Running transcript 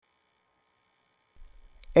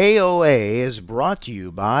AOA is brought to you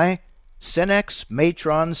by Cenex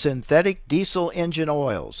Matron Synthetic Diesel Engine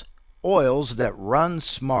Oils, oils that run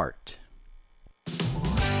smart.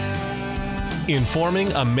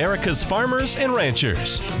 Informing America's farmers and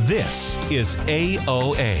ranchers. This is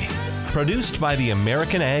AOA, produced by the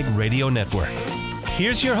American Ag Radio Network.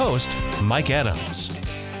 Here's your host, Mike Adams.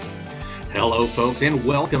 Hello, folks, and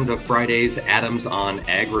welcome to Friday's Adams on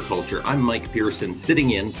Agriculture. I'm Mike Pearson,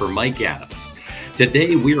 sitting in for Mike Adams.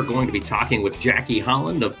 Today, we are going to be talking with Jacquie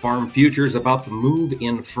Holland of Farm Futures about the move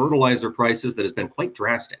in fertilizer prices that has been quite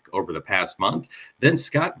drastic over the past month. Then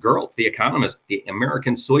Scott Gerlt, the economist, the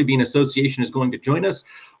American Soybean Association, is going to join us.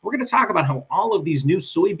 We're going to talk about how all of these new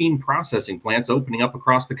soybean processing plants opening up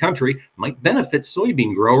across the country might benefit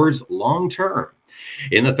soybean growers long term.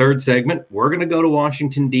 In the third segment, we're going to go to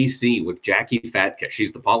Washington, D.C. with Jacqui Fatka.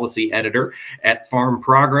 She's the policy editor at Farm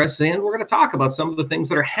Progress, and we're going to talk about some of the things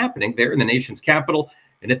that are happening there in the nation's capital.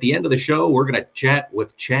 And at the end of the show, we're going to chat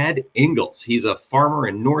with Chad Ingles. He's a farmer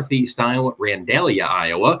in Northeast Iowa, Randalia,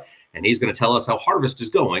 Iowa, and he's going to tell us how harvest is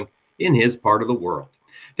going in his part of the world.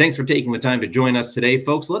 Thanks for taking the time to join us today,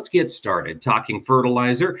 folks. Let's get started talking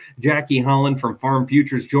fertilizer. Jacquie Holland from Farm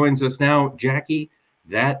Futures joins us now. Jacquie,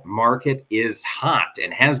 that market is hot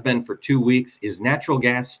and has been for 2 weeks. Is natural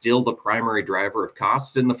gas still the primary driver of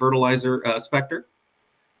costs in the fertilizer specter?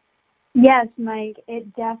 Yes, Mike,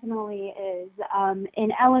 it definitely is.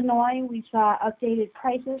 In Illinois, we saw updated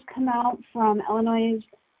prices come out from Illinois'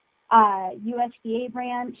 USDA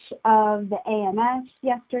branch of the AMS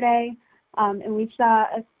yesterday, and we saw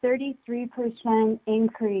a 33%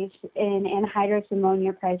 increase in anhydrous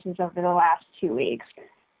ammonia prices over the last 2 weeks.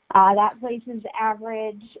 That places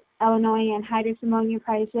average Illinois anhydrous ammonia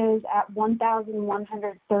prices at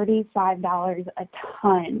 $1,135 a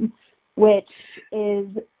ton, which is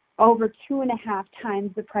over 2.5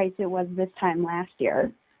 times the price it was this time last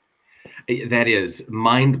year. That is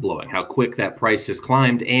mind-blowing how quick that price has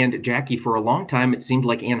climbed. And Jacquie, for a long time, it seemed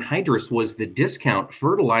like anhydrous was the discount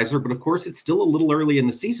fertilizer, but of course, it's still a little early in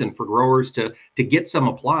the season for growers to get some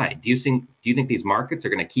applied. Do you think these markets are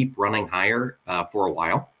going to keep running higher for a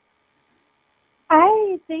while?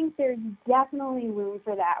 I think there's definitely room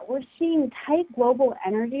for that. We're seeing tight global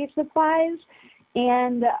energy supplies,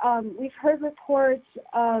 and we've heard reports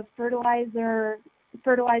of fertilizer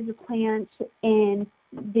plants in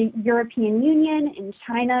the European Union and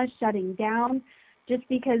China shutting down just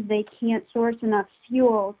because they can't source enough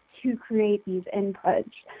fuel to create these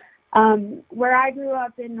inputs. Where I grew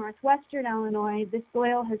up in northwestern Illinois, the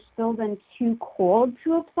soil has still been too cold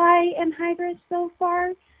to apply anhydrous so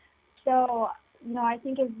far. So, I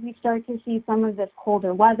think as we start to see some of this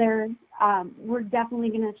colder weather, we're definitely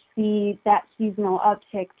going to see that seasonal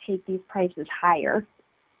uptick take these prices higher.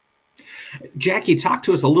 Jacquie, talk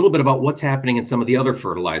to us a little bit about what's happening in some of the other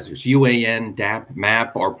fertilizers. UAN, DAP,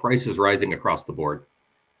 MAP, are prices rising across the board?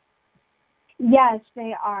 Yes,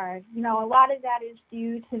 they are. A lot of that is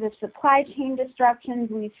due to the supply chain disruptions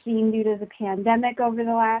we've seen due to the pandemic over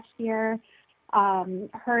the last year.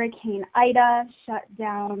 Hurricane Ida shut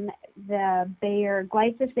down the Bayer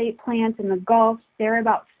glyphosate plants in the Gulf. They're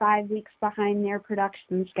about 5 weeks behind their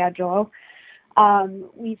production schedule.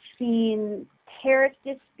 We've seen tariff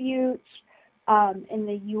disputes in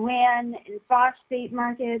the UAN and phosphate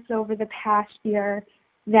markets over the past year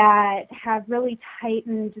that have really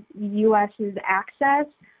tightened the U.S.'s access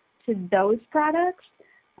to those products.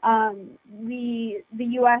 The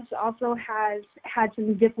U.S. also has had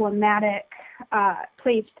some diplomatic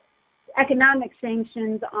placed economic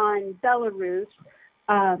sanctions on Belarus,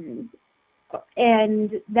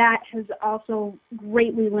 and that has also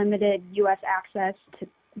greatly limited U.S. access to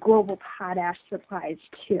global potash supplies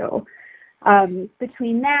too.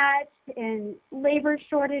 Between that and labor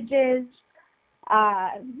shortages,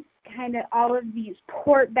 kind of all of these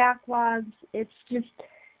port backlogs, it's just,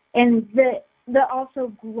 and the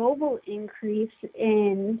also global increase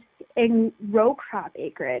in row crop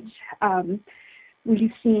acreage.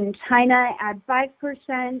 We've seen China add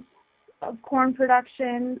 5% of corn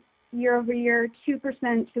production year over year,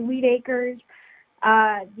 2% to wheat acres.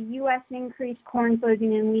 The U.S. increased corn,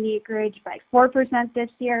 soybean, and wheat acreage by 4%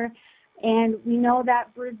 this year. And we know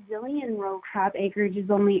that Brazilian row crop acreage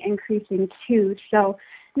is only increasing too. So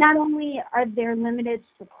not only are there limited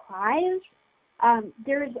supplies,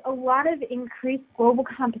 there's a lot of increased global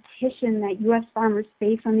competition that U.S. farmers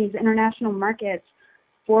face on these international markets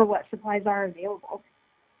for what supplies are available.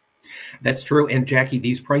 That's true. And Jackie,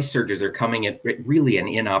 these price surges are coming at really an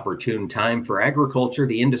inopportune time for agriculture.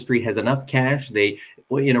 The industry has enough cash. They,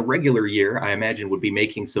 in a regular year, I imagine, would be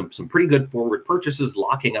making some pretty good forward purchases,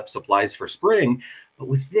 locking up supplies for spring. But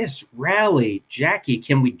with this rally, Jackie,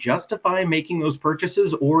 can we justify making those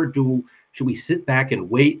purchases, or should we sit back and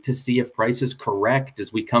wait to see if prices correct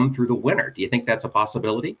as we come through the winter? Do you think that's a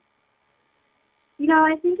possibility?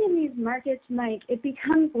 I think in these markets, Mike, it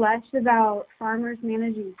becomes less about farmers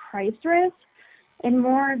managing price risk and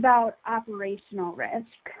more about operational risk.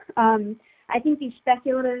 I think these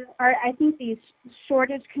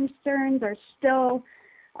shortage concerns are still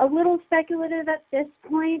a little speculative at this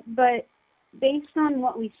point, but based on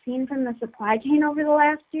what we've seen from the supply chain over the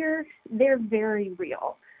last year, they're very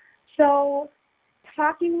real. So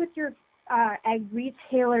talking with your ag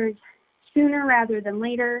retailers sooner rather than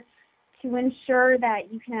later to ensure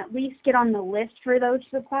that you can at least get on the list for those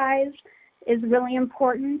supplies is really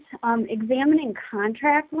important. Examining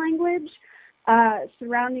contract language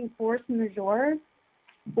surrounding force majeure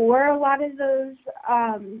for a lot of those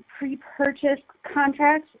pre-purchase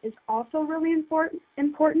contracts is also really important.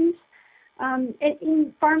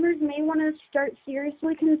 And farmers may want to start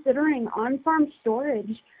seriously considering on-farm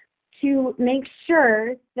storage to make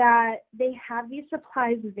sure that they have these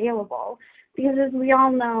supplies available, because as we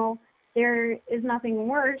all know, there is nothing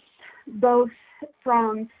worse, both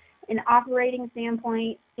from an operating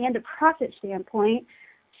standpoint and a profit standpoint,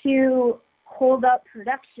 to hold up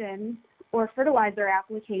production or fertilizer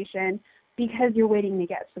application because you're waiting to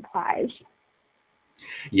get supplies.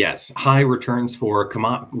 Yes, high returns for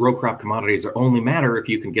row crop commodities only matter if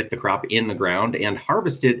you can get the crop in the ground and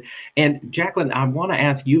harvested. And Jacqueline, I want to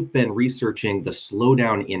ask, you've been researching the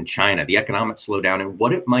slowdown in China, the economic slowdown, and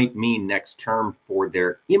what it might mean next term for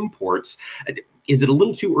their imports. Is it a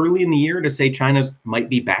little too early in the year to say China might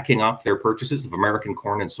be backing off their purchases of American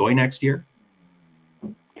corn and soy next year?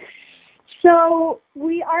 So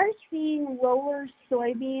we are seeing lower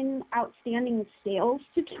soybean outstanding sales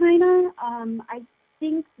to China. I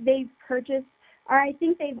think they've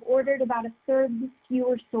ordered about a third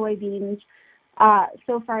fewer soybeans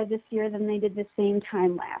so far this year than they did the same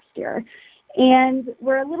time last year. And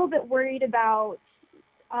we're a little bit worried about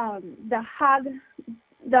the hog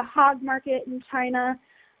market in China.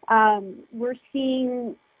 We're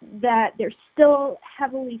seeing that they're still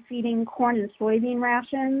heavily feeding corn and soybean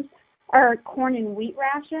rations, or corn and wheat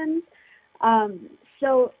rations.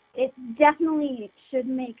 So it definitely should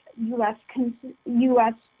make U.S.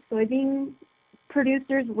 soybean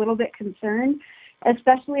producers a little bit concerned,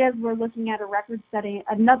 especially as we're looking at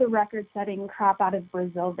another record-setting crop out of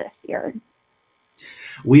Brazil this year.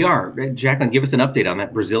 We are. Jacqueline, give us an update on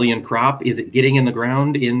that Brazilian crop. Is it getting in the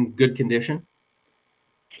ground in good condition?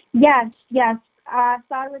 Yes.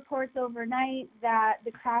 Saw reports overnight that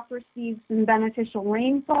the crop received some beneficial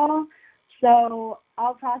rainfall. So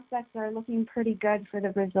all prospects are looking pretty good for the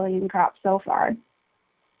Brazilian crop so far.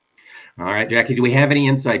 All right, Jackie, do we have any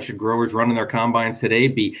insight? Should growers running their combines today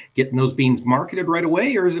be getting those beans marketed right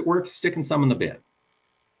away, or is it worth sticking some in the bin?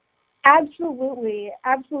 Absolutely.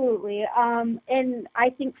 And I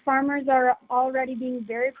think farmers are already being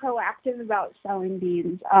very proactive about selling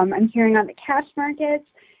beans. I'm hearing on the cash markets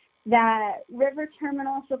that river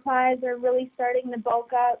terminal supplies are really starting to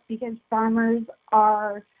bulk up because farmers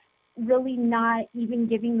are really not even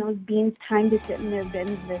giving those beans time to sit in their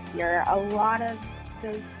bins this year. A lot of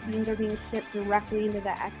those beans are being shipped directly into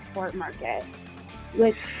the export market,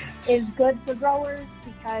 which is good for growers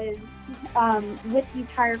because with these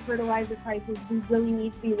higher fertilizer prices, we really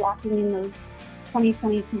need to be locking in those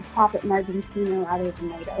 2022 profit margins sooner rather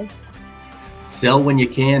than later. Sell when you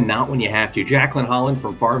can, not when you have to. Jacquie Holland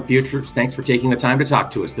from Farm Futures, thanks for taking the time to talk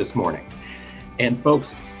to us this morning. And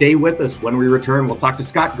folks, stay with us. When we return, we'll talk to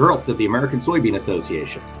Scott Gerlt of the American Soybean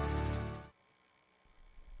Association.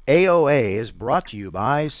 AOA is brought to you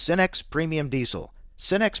by Cenex Premium Diesel.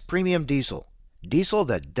 Cenex Premium Diesel. Diesel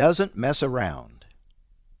that doesn't mess around.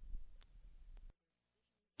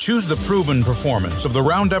 Choose the proven performance of the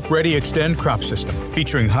Roundup Ready Extend crop system,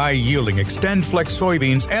 featuring high-yielding Extend Flex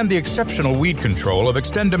soybeans and the exceptional weed control of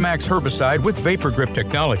XtendiMax herbicide with Vapor Grip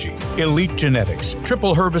technology. Elite genetics,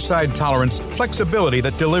 triple herbicide tolerance, flexibility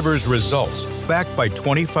that delivers results, backed by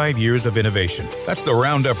 25 years of innovation. That's the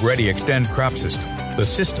Roundup Ready Extend crop system, the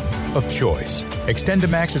system of choice.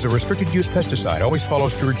 XtendiMax is a restricted-use pesticide. Always follow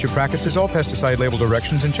stewardship practices, all pesticide label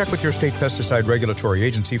directions, and check with your state pesticide regulatory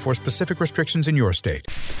agency for specific restrictions in your state.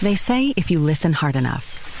 They say if you listen hard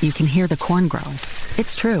enough, you can hear the corn grow.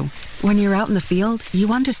 It's true. When you're out in the field,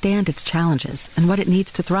 you understand its challenges and what it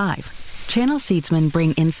needs to thrive. Channel seedsmen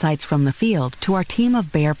bring insights from the field to our team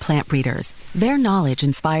of Bayer plant breeders. Their knowledge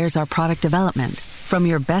inspires our product development. From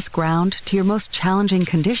your best ground to your most challenging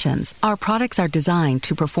conditions, our products are designed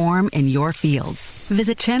to perform in your fields.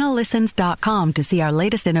 Visit channellistens.com to see our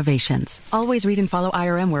latest innovations. Always read and follow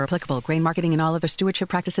IRM where applicable, grain marketing and all other stewardship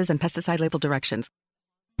practices and pesticide label directions.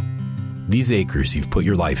 These acres you've put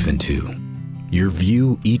your life into, your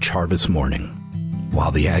view each harvest morning.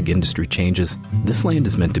 While the ag industry changes, this land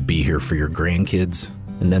is meant to be here for your grandkids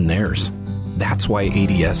and then theirs. That's why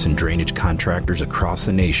ADS and drainage contractors across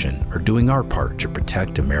the nation are doing our part to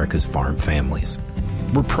protect America's farm families.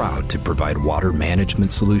 We're proud to provide water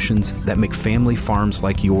management solutions that make family farms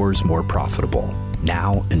like yours more profitable,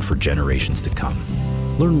 now and for generations to come.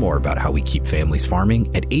 Learn more about how we keep families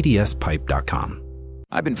farming at adspipe.com.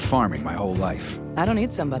 I've been farming my whole life. I don't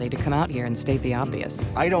need somebody to come out here and state the obvious.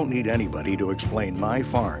 I don't need anybody to explain my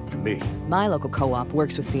farm to me. My local co-op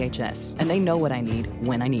works with CHS, and they know what I need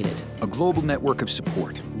when I need it. A global network of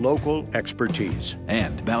support, Local expertise.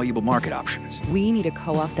 and valuable market options. We need a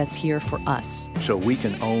co-op that's here for us. So we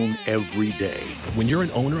can own every day. When you're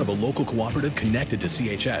an owner of a local cooperative connected to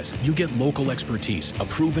CHS, you get local expertise, a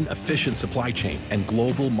proven, efficient supply chain, and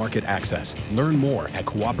global market access. Learn more at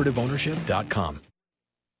cooperativeownership.com.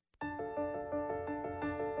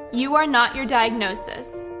 You are not your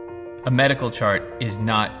diagnosis. A medical chart is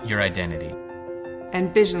not your identity.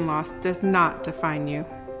 And vision loss does not define you.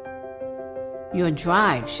 Your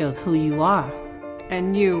drive shows who you are.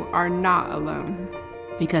 And you are not alone.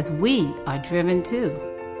 Because we are driven too.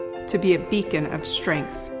 To be a beacon of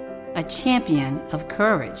strength. A champion of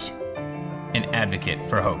courage. An advocate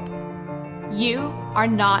for hope. You are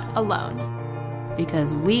not alone.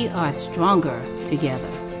 Because we are stronger together.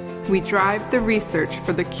 We drive the research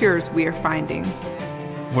for the cures we are finding.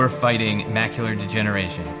 We're fighting macular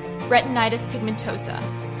degeneration, retinitis pigmentosa,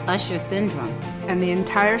 Usher syndrome, and the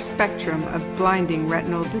entire spectrum of blinding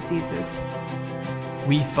retinal diseases.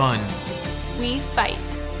 We fund. We fight.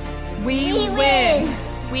 We win.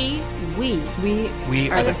 We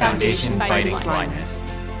are the foundation fighting blindness.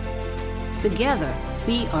 Together,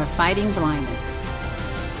 we are fighting blindness.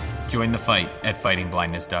 Join the fight at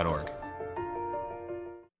fightingblindness.org.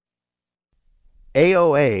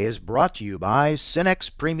 AOA is brought to you by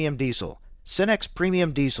Cenex Premium Diesel. Cenex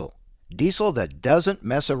Premium Diesel. Diesel that doesn't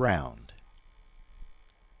mess around.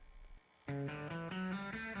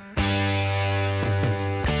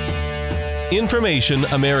 Information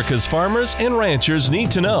America's farmers and ranchers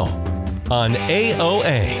need to know on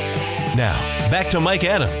AOA. Now, back to Mike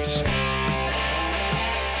Adams.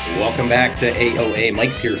 Welcome back to AOA.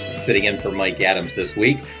 Mike Pearson sitting in for Mike Adams this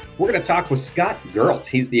week. We're going to talk with Scott Gerlt.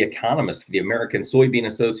 He's the economist for the American Soybean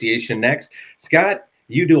Association next. Scott,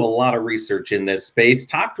 you do a lot of research in this space.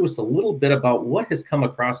 Talk to us a little bit about what has come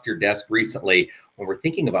across your desk recently when we're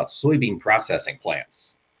thinking about soybean processing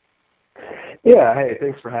plants. Yeah, hey,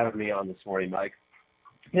 thanks for having me on this morning, Mike.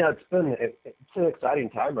 Yeah, it's an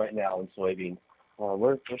exciting time right now in soybeans.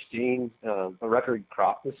 We're seeing a record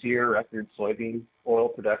crop this year, record soybean oil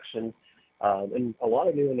production, and a lot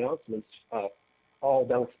of new announcements all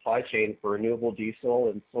down the supply chain for renewable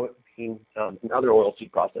diesel and soybean and other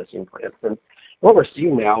oilseed processing plants. And what we're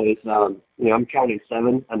seeing now is, I'm counting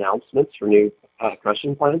 7 announcements for new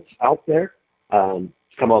crushing plants out there to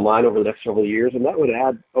come online over the next several years, and that would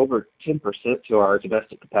add over 10% to our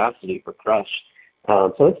domestic capacity for crush.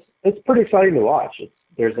 So it's pretty exciting to watch.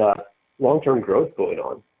 There's a long-term growth going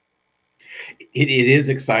on. It is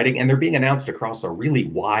exciting, and they're being announced across a really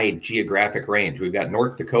wide geographic range. We've got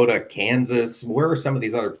North Dakota, Kansas. Where are some of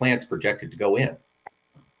these other plants projected to go in?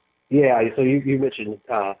 Yeah, so you mentioned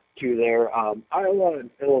 2 there. Iowa, and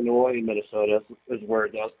Illinois, and Minnesota is where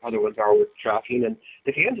the other ones are with tracking. And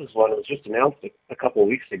the Kansas one was just announced a couple of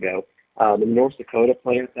weeks ago. The North Dakota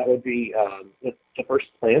plant, that would be the first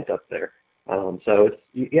plant up there. So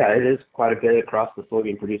it is quite a bit across the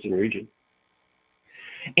soybean producing region.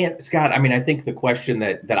 And Scott, I think the question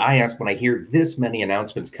that I ask when I hear this many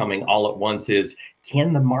announcements coming all at once is,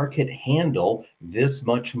 can the market handle this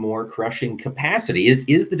much more crushing capacity?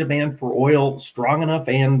 Is the demand for oil strong enough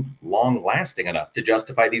and long lasting enough to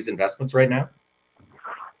justify these investments right now?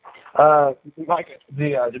 Mike,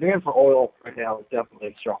 the demand for oil right now is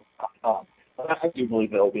definitely strong. I do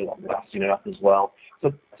believe it'll be long lasting enough as well.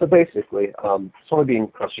 So basically,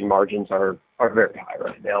 soybean crushing margins are very high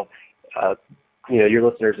right now. Your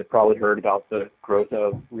listeners have probably heard about the growth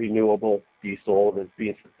of renewable diesel that's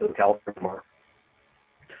being in the California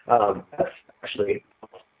market. That's actually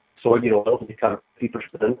soybean oil has become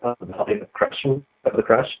 50% of the value of the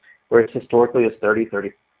crush, where it's historically is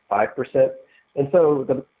 30-35%. And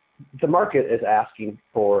so the market is asking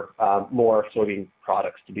for more soybean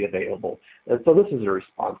products to be available. And so this is a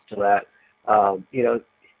response to that.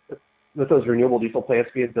 With those renewable diesel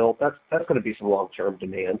plants being built, that's going to be some long-term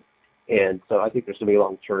demand. And so I think there's going to be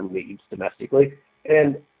long-term needs domestically.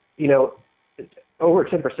 And, over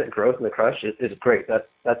 10% growth in the crush is great.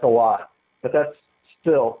 That's a lot. But that's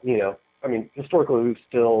still, historically we've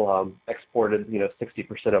still exported,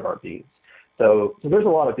 60% of our beans. So there's a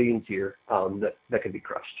lot of beans here that can be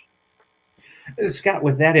crushed. Scott,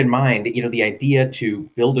 with that in mind, the idea to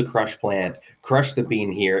build a crush plant, crush the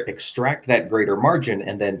bean here, extract that greater margin,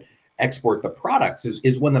 and then export the products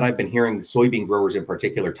is one that I've been hearing soybean growers in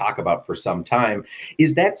particular talk about for some time.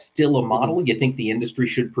 Is that still a model you think the industry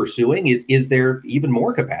should pursuing? Is there even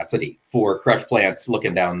more capacity for crush plants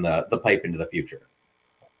looking down the pipe into the future?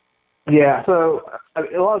 Yeah, so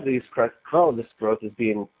a lot of this growth is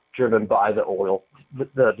being driven by the oil,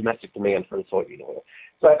 the domestic demand for the soybean oil.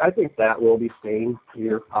 So I think that will be staying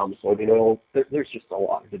here. Soybean oil, there's just a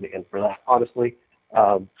lot of demand for that, honestly.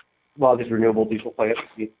 A lot of these renewable diesel plants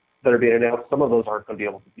that are being announced, some of those aren't going to be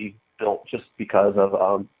able to be built just because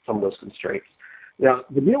of some of those constraints. Now,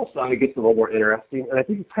 the meal side gets a little more interesting, and I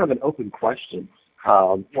think it's kind of an open question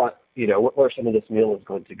where some of this meal is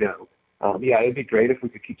going to go. It'd be great if we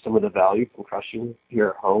could keep some of the value from crushing here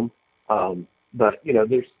at home. But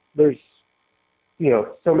there's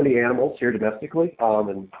so many animals here domestically,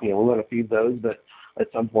 and we want to feed those. But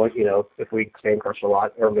at some point, if we expand crush a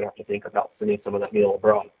lot, we're going to have to think about sending some of that meal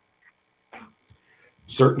abroad.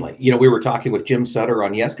 Certainly. We were talking with Jim Sutter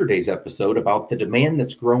on yesterday's episode about the demand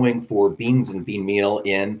that's growing for beans and bean meal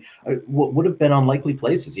in what would have been unlikely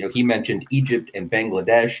places. He mentioned Egypt and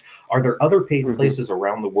Bangladesh. Are there other places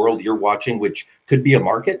around the world you're watching which could be a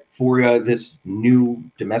market for this new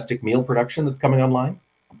domestic meal production that's coming online?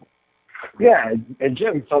 Yeah, and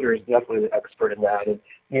Jim Sutter is definitely the expert in that. And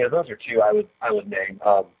those are two I would name.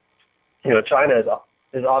 China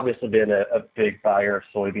has obviously been a big buyer of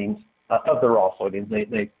soybeans. Of the raw soybeans,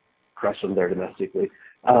 they crush them there domestically.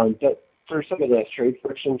 But for some of the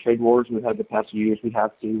trade wars we've had the past few years, we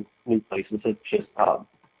have seen new places such as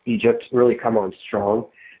Egypt really come on strong.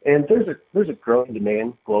 And there's a growing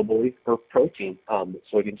demand globally for protein that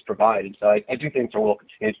soybeans provide. And so I do think there will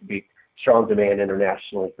continue to be strong demand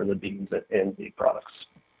internationally for the beans and the products.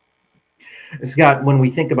 Scott, when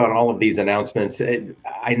we think about all of these announcements,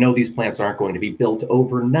 I know these plants aren't going to be built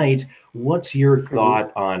overnight. What's your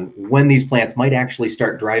thought on when these plants might actually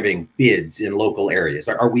start driving bids in local areas?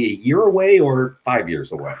 Are we a year away or 5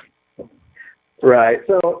 years away? Right.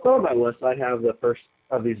 So on my list, I have the first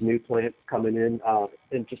of these new plants coming in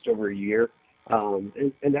just over a year.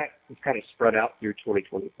 And that is kind of spread out through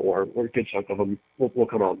 2024. A good chunk of them will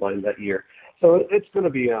come online that year. So it's going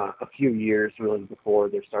to be a few years really before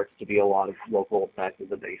there starts to be a lot of local back to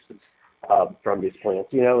the bases from these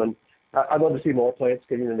plants. And I'd love to see more plants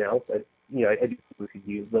getting announced. I think we could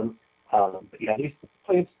use them. But these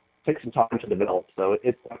plants take some time to develop, so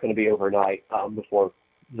it's not going to be overnight before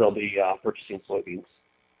they'll be purchasing soybeans.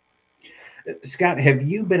 Scott, have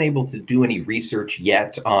you been able to do any research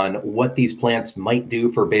yet on what these plants might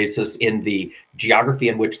do for basis in the geography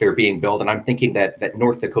in which they're being built? And I'm thinking that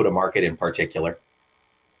North Dakota market in particular.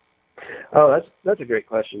 Oh, that's a great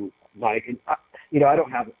question, Mike. And I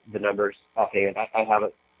don't have the numbers offhand. I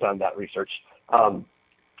haven't done that research,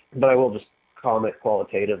 but I will just comment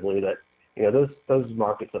qualitatively that those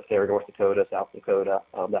markets up there, North Dakota, South Dakota,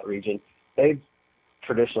 that region, they've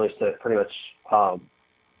traditionally sent pretty much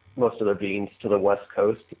most of their beans to the West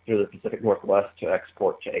Coast through the Pacific Northwest to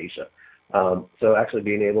export to Asia. So actually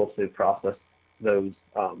being able to process some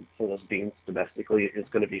of those beans domestically is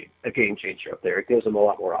going to be a game changer up there. It gives them a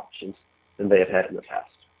lot more options than they have had in the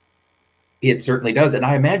past. It certainly does. And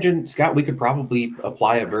I imagine, Scott, we could probably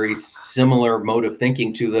apply a very similar mode of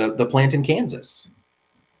thinking to the plant in Kansas.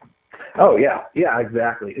 Oh, yeah. Yeah,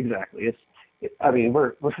 exactly. We're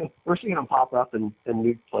seeing them pop up in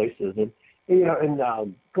new places. And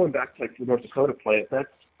going back to the North Dakota plant, that's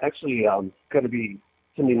actually going to be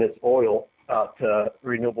sending this oil to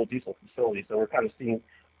renewable diesel facilities. So we're kind of seeing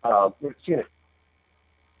it.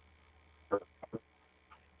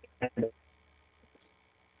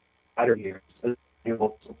 Years,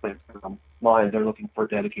 renewable diesel plants come online. They're looking for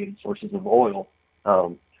dedicated sources of oil,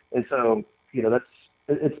 and so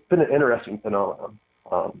it's been an interesting phenomenon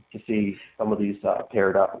to see some of these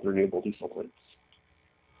paired up with renewable diesel plants.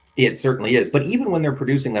 It certainly is. But even when they're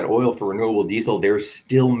producing that oil for renewable diesel, there's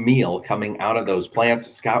still meal coming out of those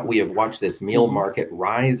plants. Scott, we have watched this meal market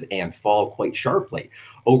rise and fall quite sharply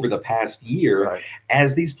over the past year.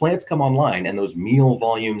 As these plants come online and those meal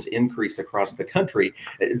volumes increase across the country.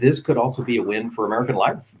 This could also be a win for American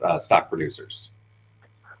livestock producers.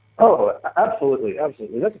 Oh, absolutely.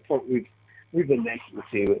 Absolutely. That's a point we've been making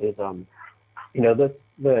too is,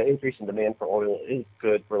 the increase in demand for oil is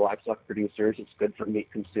good for livestock producers. It's good for meat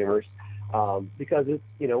consumers because it's,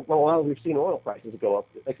 while we've seen oil prices go up,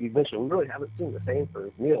 like you mentioned, we really haven't seen the same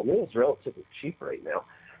for meal. Meal is relatively cheap right now.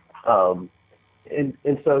 And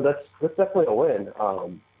so that's definitely a win.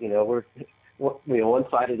 One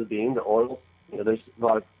side of the beam, the oil, there's a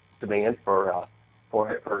lot of demand for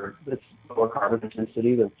its lower carbon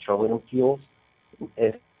intensity than petroleum fuels.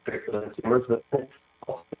 And for the consumers, but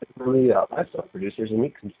also for the livestock producers and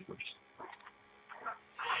meat consumers.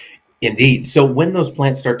 Indeed. So when those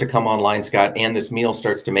plants start to come online, Scott, and this meal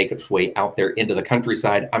starts to make its way out there into the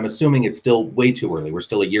countryside, I'm assuming it's still way too early. We're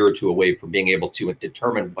still a year or two away from being able to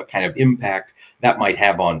determine what kind of impact that might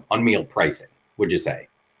have on meal pricing, would you say?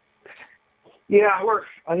 Yeah,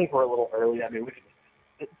 I think we're a little early. I mean, we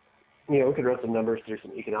could run some numbers through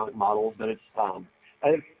some economic models, but it's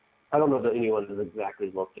I don't know that anyone has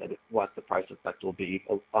exactly looked at what the price effect will be,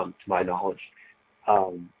 to my knowledge.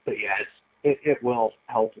 But yeah, it will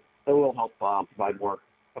help. It will help provide more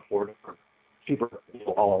affordable, cheaper,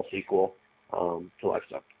 all else equal, to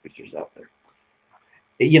livestock producers out there.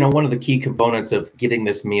 One of the key components of getting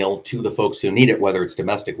this meal to the folks who need it, whether it's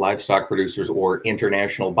domestic livestock producers or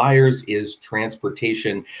international buyers, is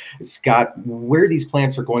transportation. Scott, where these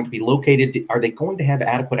plants are going to be located, are they going to have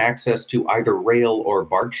adequate access to either rail or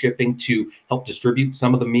barge shipping to help distribute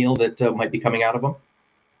some of the meal that might be coming out of them?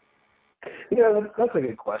 That's a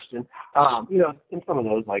good question. In some of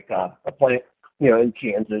those, like a plant, in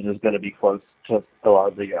Kansas is going to be close to a lot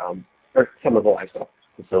of the, or some of the livestock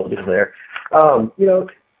facilities there. When you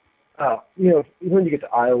get to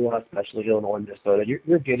Iowa, especially Illinois and Minnesota,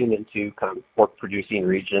 you're getting into kind of pork producing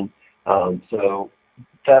region. So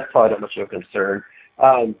that's probably not much of a concern.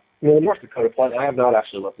 The North Dakota plant, I have not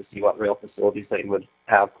actually looked to see what rail facilities they would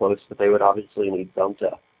have close, but they would obviously need some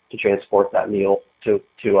to transport that meal to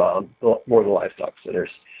more of the livestock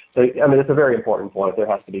centers. So, it's a very important point. There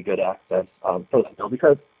has to be good access for that meal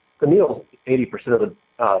because the meal is 80% of the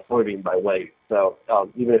soybean by weight. So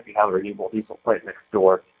even if you have a renewable diesel plant next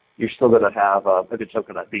door, you're still going to have a good chunk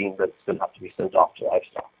of that bean that's going to have to be sent off to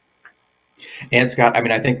livestock. And Scott,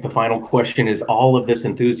 I think the final question is all of this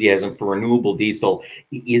enthusiasm for renewable diesel,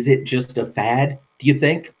 is it just a fad, do you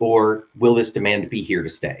think, or will this demand be here to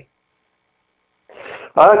stay?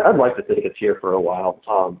 I'd like to think it's here for a while.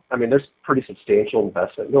 There's pretty substantial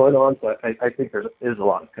investment going on, so I think there is a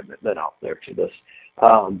lot of commitment out there to this.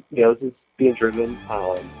 This is being driven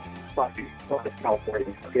by the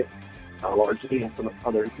California market largely, and some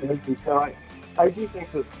other incentives. And so I do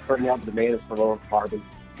think that right now the demand is for lower carbon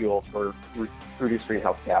fuel for reduced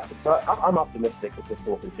greenhouse gases. So I'm optimistic that this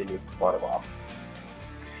will continue for quite a while.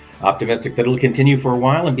 Optimistic that it'll continue for a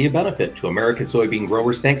while and be a benefit to American soybean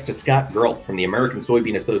growers. Thanks to Scott Gerlt from the American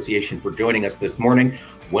Soybean Association for joining us this morning.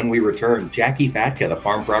 When we return, Jacqui Fatka, the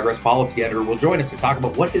Farm Progress Policy Editor, will join us to talk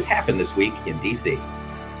about what has happened this week in D.C.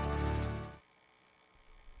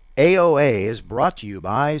 AOA is brought to you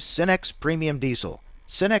by Cenex Premium Diesel.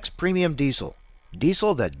 Cenex Premium Diesel.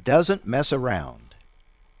 Diesel that doesn't mess around.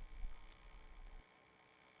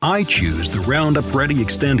 I choose the Roundup Ready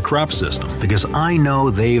Extend crop system because I know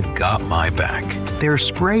they've got my back. Their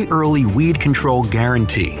Spray Early Weed Control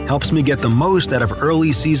Guarantee helps me get the most out of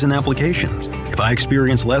early season applications. If I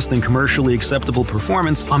experience less than commercially acceptable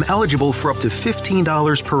performance, I'm eligible for up to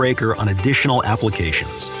 $15 per acre on additional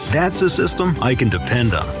applications. That's a system I can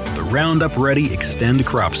depend on. The Roundup Ready Extend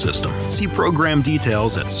crop system. See program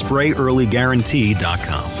details at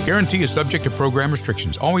SprayEarlyGuarantee.com. Guarantee is subject to program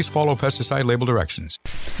restrictions. Always follow pesticide label directions.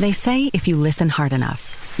 They say if you listen hard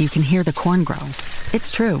enough, you can hear the corn grow.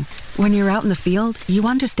 It's true. When you're out in the field, you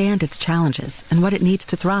understand its challenges and what it needs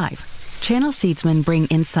to thrive. Channel Seedsmen bring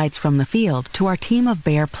insights from the field to our team of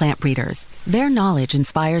Bayer plant breeders. Their knowledge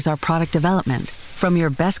inspires our product development. From your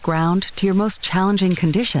best ground to your most challenging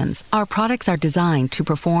conditions, our products are designed to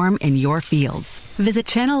perform in your fields. Visit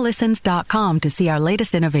channellistens.com to see our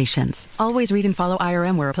latest innovations. Always read and follow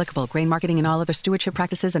IRM where applicable, grain marketing and all other stewardship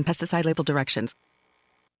practices and pesticide label directions.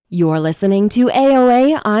 You're listening to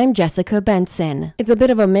AOA. I'm Jessica Benson. It's a bit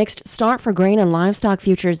of a mixed start for grain and livestock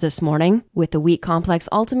futures this morning, with the wheat complex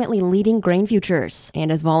ultimately leading grain futures.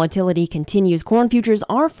 And as volatility continues, corn futures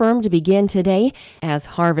are firm to begin today as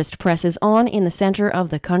harvest presses on in the center of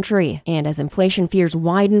the country. And as inflation fears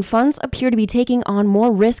widen, funds appear to be taking on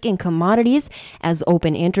more risk in commodities as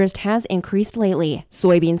open interest has increased lately.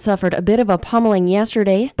 Soybeans suffered a bit of a pummeling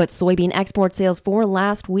yesterday, but soybean export sales for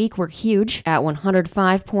last week were huge at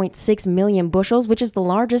 105.6 million bushels, which is the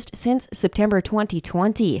largest since September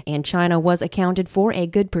 2020, and China was accounted for a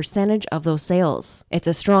good percentage of those sales. It's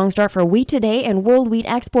a strong start for wheat today, and world wheat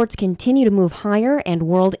exports continue to move higher, and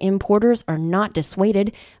world importers are not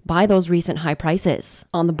dissuaded by those recent high prices.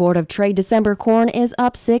 On the Board of Trade, December corn is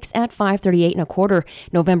up 6 at 538 1/4.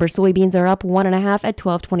 November soybeans are up 1.5 at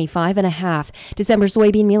 1225 1/2. December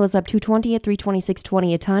soybean meal is up 220 at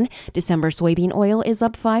 326.20 a ton. December soybean oil is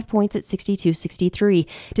up 5 points at 62.63.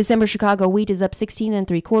 December Chicago wheat is up 16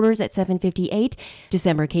 3/4 at 758.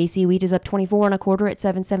 December KC wheat is up 24 1/4 at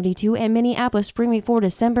 772, and Minneapolis spring wheat for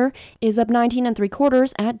December is up 19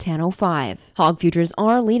 3/4 at 1005. Hog futures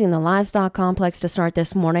are leading the livestock complex to start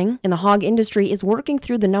this morning, and the hog industry is working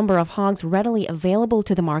through the number of hogs readily available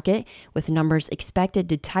to the market, with numbers expected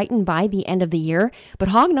to tighten by the end of the year. But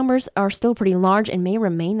hog numbers are still pretty large and may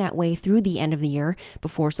remain that way through the end of the year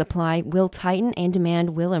before supply will tighten and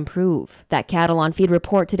demand will improve. That cattle on feed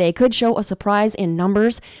report today could show a surprise in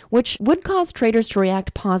numbers, which would cause traders to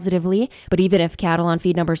react positively. But even if cattle on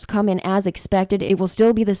feed numbers come in as expected, it will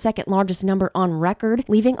still be the second largest number on record,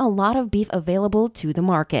 leaving a lot of beef available to the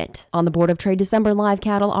market. On the Board of Trade, December live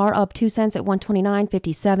cattle are up 2 cents at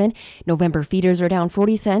 129.57. November feeders are down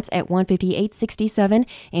 40 cents at 158.67,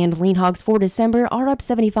 and lean hogs for December are up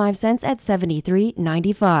 75 cents at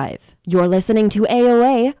 73.95. You're listening to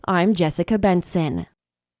AOA. I'm Jessica Benson.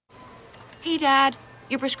 Hey, Dad.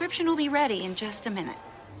 Your prescription will be ready in just a minute.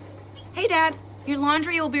 Hey, Dad, your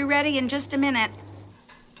laundry will be ready in just a minute.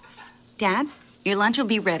 Dad, your lunch will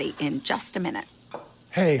be ready in just a minute.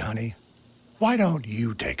 Hey, honey, why don't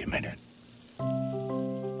you take a minute?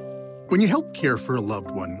 When you help care for a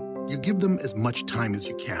loved one, you give them as much time as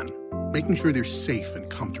you can, making sure they're safe and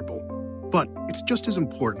comfortable. But it's just as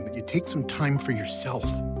important that you take some time for yourself.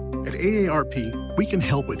 At AARP, we can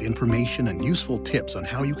help with information and useful tips on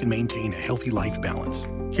how you can maintain a healthy life balance,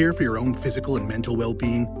 care for your own physical and mental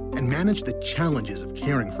well-being, and manage the challenges of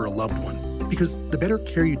caring for a loved one. Because the better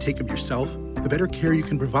care you take of yourself, the better care you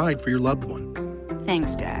can provide for your loved one.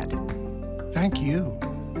 Thanks, Dad. Thank you.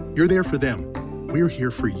 You're there for them. We're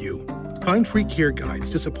here for you. Find free care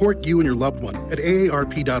guides to support you and your loved one at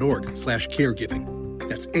aarp.org/caregiving.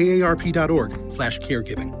 That's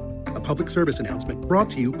aarp.org/caregiving. A public service announcement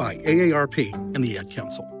brought to you by AARP and the Ad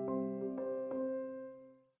Council.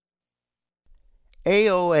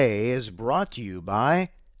 AOA is brought to you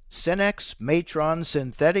by Cenex Matron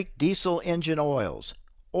Synthetic Diesel Engine Oils.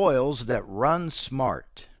 Oils that run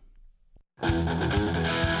smart.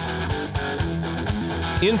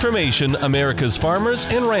 Information America's farmers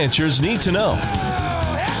and ranchers need to know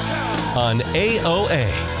on AOA.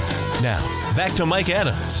 Now, back to Mike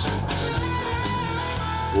Adams.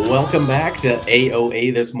 Welcome back to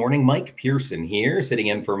AOA this morning. Mike Pearson here, sitting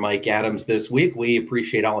in for Mike Adams this week. We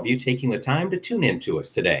appreciate all of you taking the time to tune in to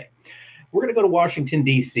us today. We're going to go to Washington,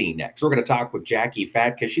 D.C. next. We're going to talk with Jacqui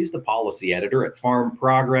Fatka. She's the policy editor at Farm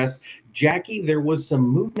Progress. Jacqui, there was some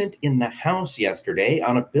movement in the House yesterday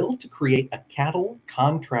on a bill to create a cattle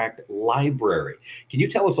contract library. Can you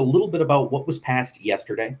tell us a little bit about what was passed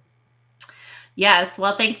yesterday? Yes.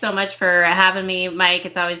 Well, thanks so much for having me, Mike.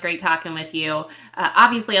 It's always great talking with you.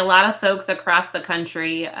 Obviously, a lot of folks across the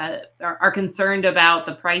country are concerned about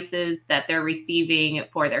the prices that they're receiving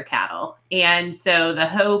for their cattle. And so the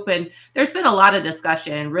hope, and there's been a lot of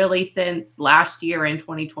discussion really since last year in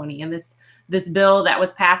 2020. And this bill that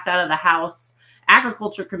was passed out of the House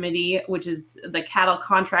Agriculture Committee, which is the Cattle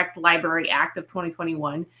Contract Library Act of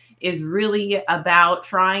 2021, is really about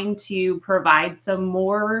trying to provide some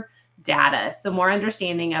more data, some more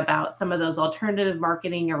understanding about some of those alternative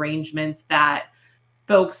marketing arrangements that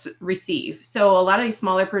folks receive. So a lot of these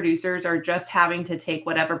smaller producers are just having to take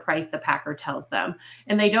whatever price the packer tells them,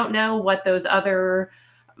 and they don't know what those other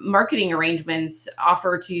marketing arrangements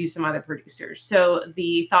offer to some other producers. So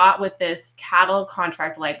the thought with this cattle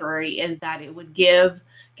contract library is that it would give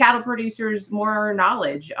cattle producers more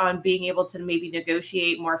knowledge on being able to maybe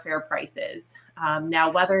negotiate more fair prices.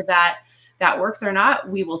 Now, whether that works or not,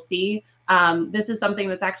 we will see. This is something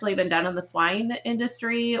that's actually been done in the swine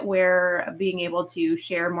industry, where being able to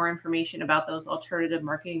share more information about those alternative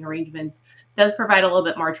marketing arrangements does provide a little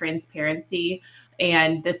bit more transparency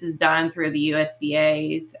And this is done through the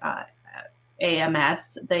USDA's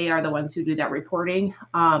AMS. They are the ones who do that reporting.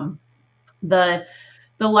 The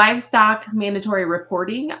livestock mandatory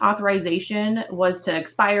reporting authorization was to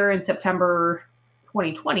expire in September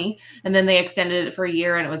 2020, and then they extended it for a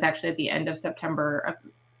year, and it was actually at the end of September of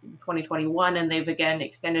 2021, and they've again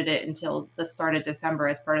extended it until the start of December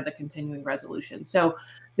as part of the continuing resolution. So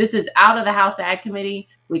this is out of the House Ag Committee.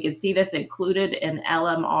 We could see this included in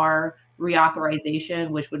LMR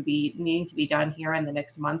reauthorization, which would be needing to be done here in the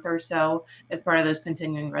next month or so as part of those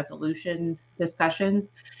continuing resolution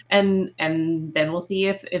discussions. And then we'll see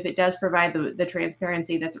if it does provide the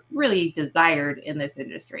transparency that's really desired in this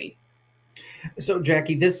industry. So,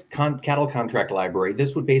 Jackie, this cattle contract library,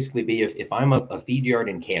 this would basically be if I'm a feed yard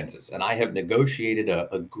in Kansas and I have negotiated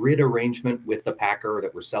a grid arrangement with the packer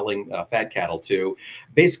that we're selling fat cattle to,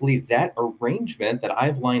 basically that arrangement that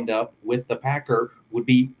I've lined up with the packer would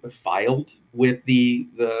be filed with the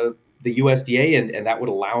USDA, and that would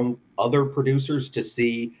allow other producers to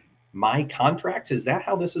see my contracts. Is that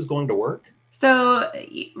how this is going to work? So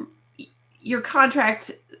your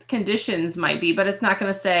contract conditions might be, but it's not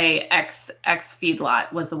going to say X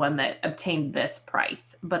feedlot was the one that obtained this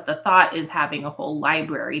price. But the thought is having a whole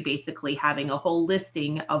library, basically having a whole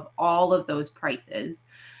listing of all of those prices,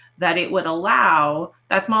 that it would allow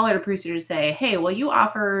that smaller producer to say, hey, well, you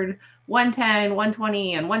offered 110,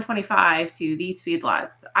 120, and 125 to these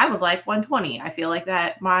feedlots. I would like 120. I feel like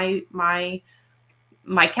that my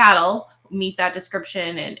cattle meet that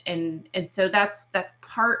description, and so that's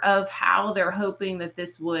part of how they're hoping that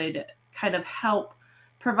this would kind of help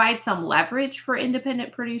provide some leverage for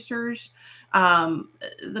independent producers.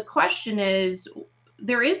 The question is,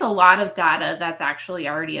 there is a lot of data that's actually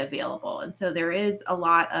already available, and so there is a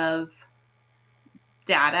lot of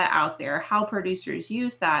data out there. How producers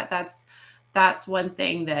use that's one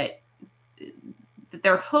thing that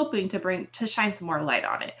they're hoping to shine some more light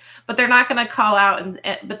on it, but they're not going to call out.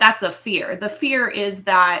 But that's a fear. The fear is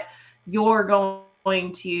that you're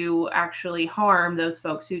going to actually harm those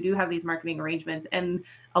folks who do have these marketing arrangements. And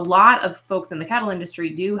a lot of folks in the cattle industry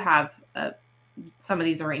do have some of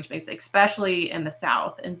these arrangements, especially in the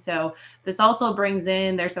South. And so this also brings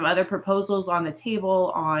in, there's some other proposals on the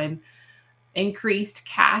table on increased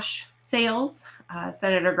cash sales.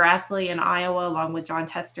 Senator Grassley in Iowa, along with John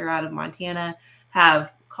Tester out of Montana,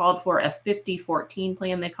 have called for a 50-14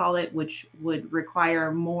 plan, they call it, which would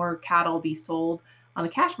require more cattle be sold on the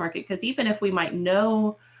cash market. Because even if we might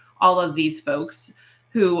know all of these folks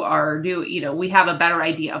who are we have a better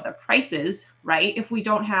idea of the prices, right? If we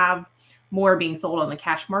don't have more being sold on the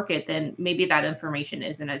cash market, then maybe that information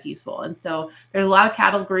isn't as useful. And so there's a lot of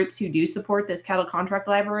cattle groups who do support this cattle contract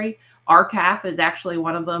library. RCAF is actually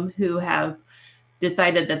one of them who have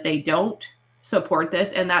decided that they don't support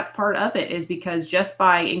this. And that part of it is because just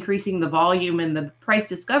by increasing the volume in the price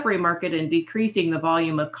discovery market and decreasing the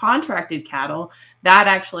volume of contracted cattle, that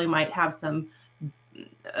actually might have some,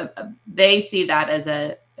 they see that as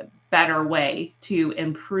a better way to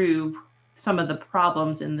improve some of the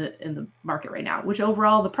problems in the market right now, which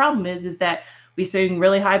overall the problem is that we're seeing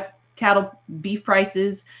really high beef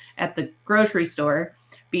prices at the grocery store,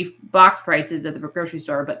 beef box prices at the grocery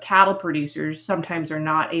store, but cattle producers sometimes are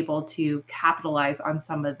not able to capitalize on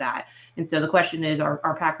some of that. And so the question is,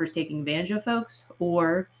 are packers taking advantage of folks,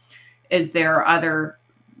 or is there other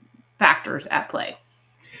factors at play?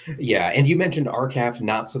 Yeah, and you mentioned RCAF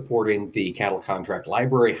not supporting the cattle contract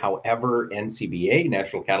library. However, NCBA,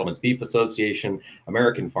 National Cattlemen's Beef Association,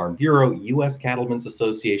 American Farm Bureau, U.S. Cattlemen's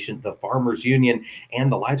Association, the Farmers Union,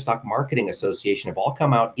 and the Livestock Marketing Association have all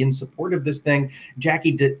come out in support of this thing.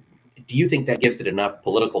 Jackie, do you think that gives it enough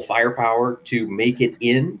political firepower to make it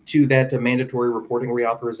into that mandatory reporting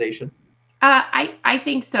reauthorization? I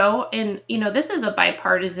think so. And, this is a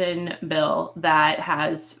bipartisan bill that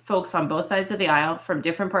has folks on both sides of the aisle from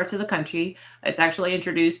different parts of the country. It's actually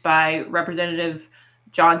introduced by Representative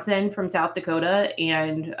Johnson from South Dakota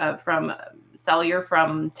and from Sellier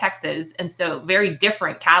from Texas. And so very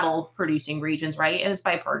different cattle producing regions, right? And it's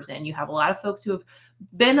bipartisan. You have a lot of folks who have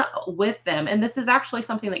been with them. And this is actually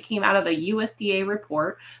something that came out of a USDA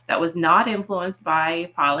report that was not influenced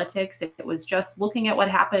by politics. It was just looking at what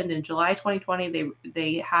happened in July 2020.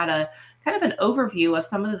 They had a kind of an overview of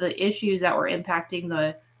some of the issues that were impacting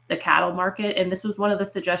the cattle market. And this was one of the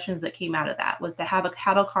suggestions that came out of that, was to have a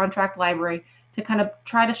cattle contract library to kind of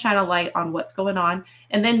try to shine a light on what's going on.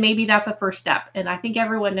 And then maybe that's a first step. And I think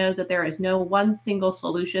everyone knows that there is no one single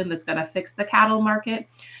solution that's going to fix the cattle market.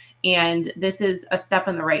 And this is a step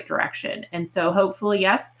in the right direction. And so hopefully,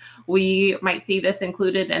 yes, we might see this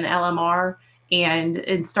included in LMR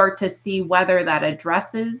and start to see whether that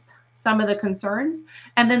addresses some of the concerns,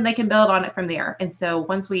 and then they can build on it from there. And so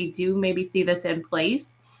once we do maybe see this in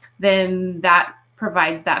place, then that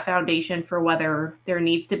provides that foundation for whether there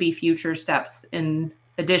needs to be future steps in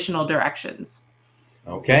additional directions.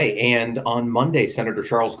 Okay, and on Monday, Senator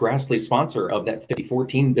Charles Grassley, sponsor of that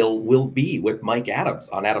 5014 bill, will be with Mike Adams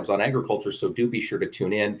on Agriculture, so do be sure to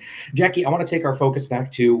tune in. Jackie, I want to take our focus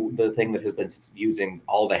back to the thing that has been using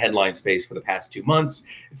all the headline space for the past 2 months.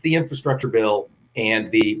 It's the infrastructure bill and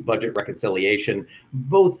the budget reconciliation.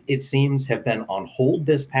 Both, it seems, have been on hold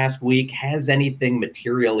this past week. Has anything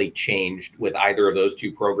materially changed with either of those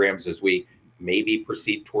two programs as we maybe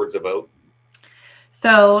proceed towards a vote?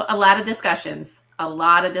 So a lot of discussions.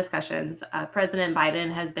 President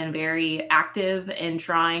Biden has been very active in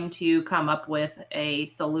trying to come up with a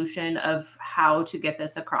solution of how to get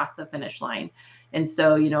this across the finish line. And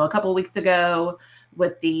so, a couple of weeks ago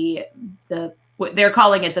with they're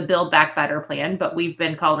calling it the Build Back Better plan, but we've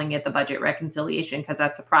been calling it the budget reconciliation because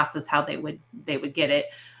that's the process how they would get it,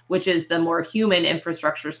 which is the more human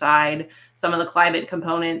infrastructure side, some of the climate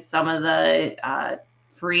components, some of the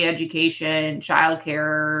free education,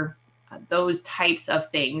 childcare, those types of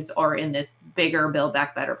things are in this bigger Build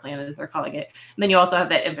Back Better plan, as they're calling it. And then you also have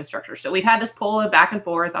that infrastructure. So we've had this pull back and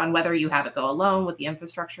forth on whether you have it go alone with the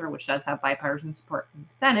infrastructure, which does have bipartisan support in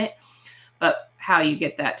the Senate, but how you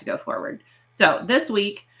get that to go forward. So this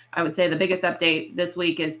week, I would say the biggest update this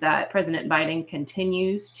week is that President Biden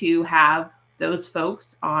continues to have those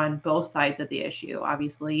folks on both sides of the issue.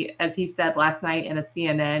 Obviously, as he said last night in a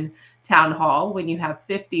CNN town hall, when you have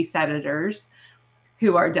 50 senators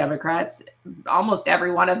who are Democrats, almost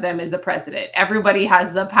every one of them is a president. Everybody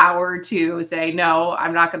has the power to say, no,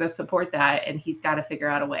 I'm not going to support that. And he's got to figure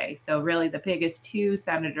out a way. So really the biggest two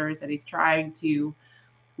senators that he's trying to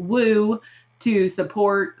woo to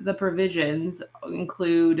support the provisions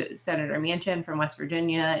include Senator Manchin from West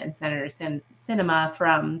Virginia and Senator Sinema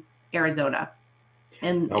from Arizona.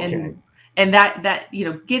 And that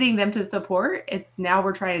getting them to support, it's now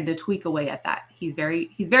we're trying to tweak away at that. He's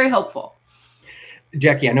very hopeful.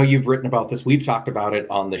 Jackie, I know you've written about this. We've talked about it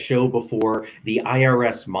on the show before. The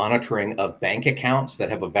IRS monitoring of bank accounts that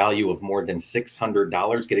have a value of more than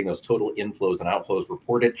 $600, getting those total inflows and outflows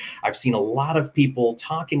reported. I've seen a lot of people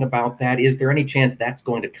talking about that. Is there any chance that's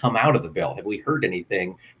going to come out of the bill? Have we heard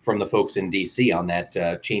anything from the folks in D.C. on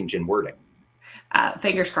that change in wording?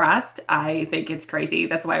 Fingers crossed. I think it's crazy.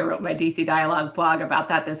 That's why I wrote my DC Dialogue blog about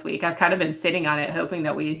that this week. I've kind of been sitting on it, hoping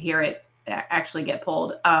that we'd hear it actually get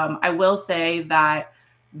pulled. I will say that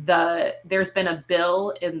there's been a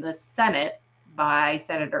bill in the Senate by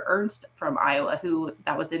Senator Ernst from Iowa,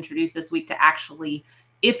 that was introduced this week to actually,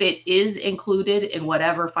 if it is included in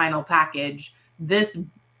whatever final package, this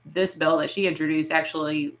bill that she introduced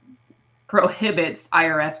actually prohibits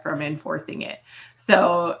IRS from enforcing it.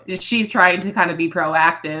 So she's trying to kind of be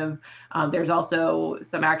proactive. There's also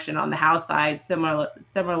some action on the House side,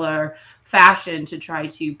 similar fashion to try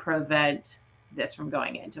to prevent this from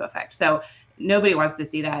going into effect. So nobody wants to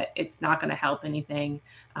see that. It's not going to help anything.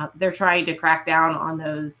 They're trying to crack down on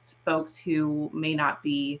those folks who may not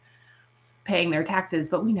be paying their taxes,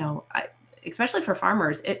 but we know, especially for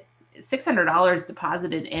farmers, $600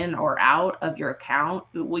 deposited in or out of your account,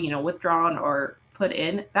 withdrawn or put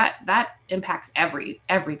in, that impacts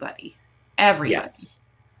everybody.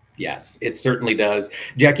 Yes, it certainly does.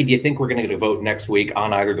 Jackie, do you think we're going to get a vote next week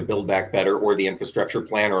on either the Build Back Better or the infrastructure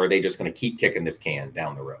plan, or are they just going to keep kicking this can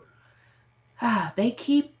down the road? They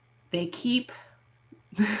keep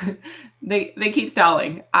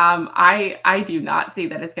stalling. I do not see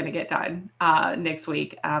that it's going to get done next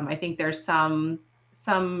week. I think there's some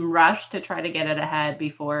rush to try to get it ahead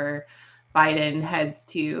before Biden heads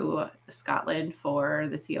to Scotland for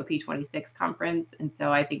the COP26 conference. And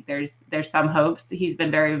so I think there's some hopes. He's been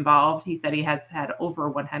very involved. He said he has had over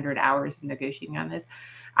 100 hours of negotiating on this.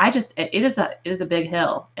 It is a big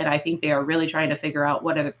hill. And I think they are really trying to figure out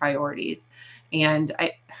what are the priorities. And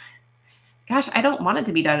I don't want it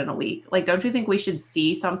to be done in a week. Like, don't you think we should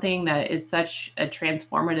see something that is such a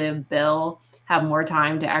transformative bill have more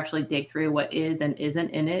time to actually dig through what is and isn't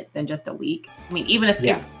in it than just a week? I mean, even if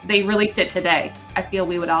they released it today, I feel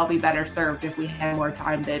we would all be better served if we had more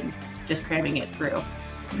time than just cramming it through.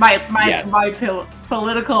 My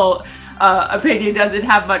political opinion doesn't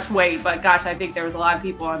have much weight, but gosh, I think there was a lot of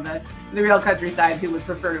people on the real countryside who would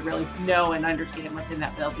prefer to really know and understand what's in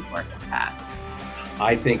that bill before it gets passed.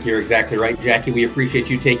 I think you're exactly right, Jackie. We appreciate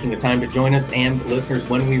you taking the time to join us. And listeners,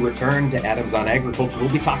 when we return to Adams on Agriculture, we'll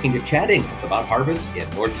be talking to Chad Ingles about harvest in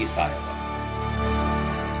Northeast Iowa.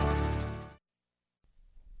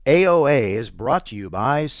 AOA is brought to you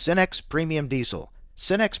by Cenex Premium Diesel.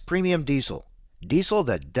 Cenex Premium Diesel. diesel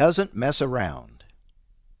that doesn't mess around.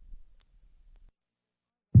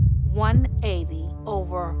 180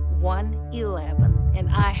 over 111, and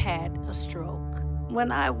I had a stroke.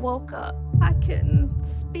 When I woke up, I couldn't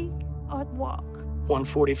speak or walk.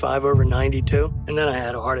 145 over 92, and then I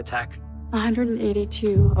had a heart attack.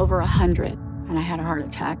 182 over 100, and I had a heart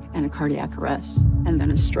attack and a cardiac arrest, and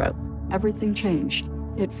then a stroke. Everything changed.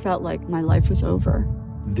 It felt like my life was over.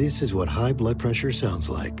 This is what high blood pressure sounds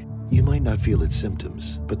like. You might not feel its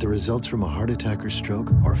symptoms, but the results from a heart attack or stroke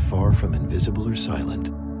are far from invisible or silent.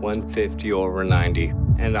 150 over 90,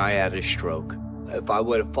 and I had a stroke. If I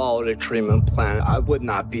would have followed a treatment plan, I would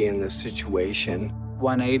not be in this situation.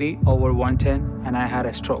 180 over 110, and I had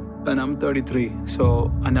a stroke. And I'm 33,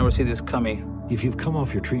 so I never see this coming. If you've come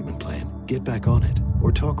off your treatment plan, get back on it,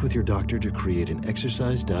 or talk with your doctor to create an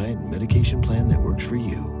exercise, diet, and medication plan that works for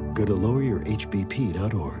you. Go to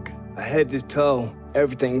loweryourhbp.org. Head to toe,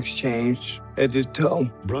 everything's changed. Head to toe.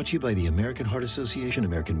 Brought to you by the American Heart Association,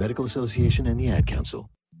 American Medical Association, and the Ad Council.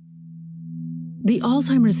 The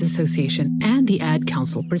Alzheimer's Association and the Ad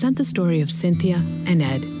Council present the story of Cynthia and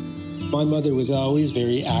Ed. My mother was always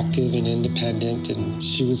very active and independent, and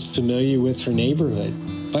she was familiar with her neighborhood.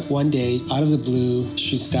 But one day, out of the blue,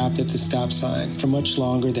 she stopped at the stop sign for much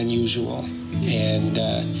longer than usual. And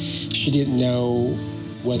she didn't know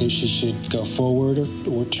whether she should go forward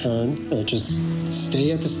or turn or just stay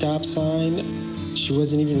at the stop sign. She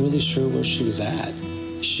wasn't even really sure where she was at.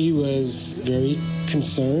 She was very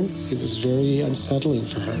concerned. It was very unsettling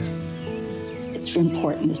for her. It's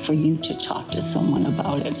important for you to talk to someone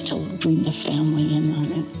about it, to bring the family in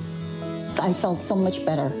on it. I felt so much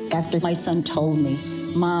better after my son told me,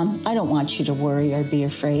 Mom, I don't want you to worry or be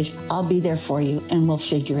afraid. I'll be there for you and we'll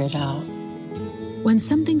figure it out. When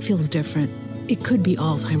something feels different, it could be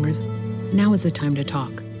Alzheimer's. Now is the time to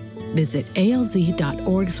talk. Visit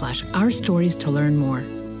alz.org/ourstories to learn more.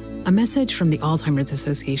 A message from the Alzheimer's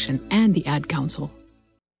Association and the Ad Council.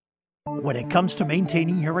 When it comes to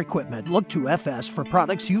maintaining your equipment, look to FS for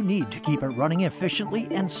products you need to keep it running efficiently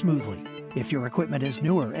and smoothly. If your equipment is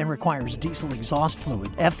newer and requires diesel exhaust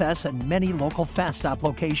fluid, FS and many local fast stop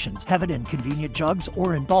locations have it in convenient jugs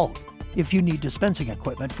or in bulk. If you need dispensing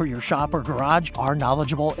equipment for your shop or garage, our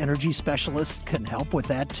knowledgeable energy specialists can help with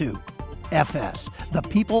that too. FS, the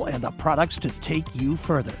people and the products to take you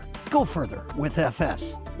further. Go further with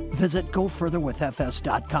FS. Visit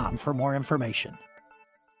gofurtherwithfs.com for more information.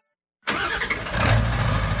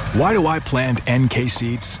 Why do I plant NK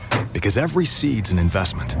seeds? Because every seed's an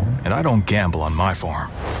investment, and I don't gamble on my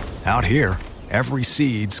farm. Out here, every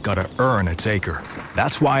seed's gotta earn its acre.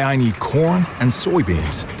 That's why I need corn and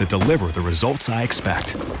soybeans that deliver the results I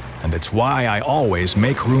expect. And it's why I always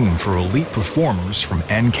make room for elite performers from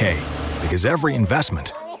NK, because every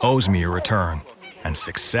investment owes me a return, and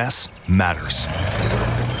success matters.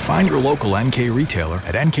 Find your local NK retailer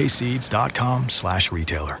at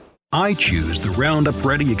nkseeds.com/retailer. I choose the Roundup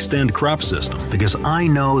Ready Extend crop system because I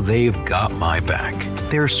know they've got my back.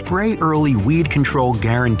 Their Spray Early Weed Control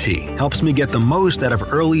Guarantee helps me get the most out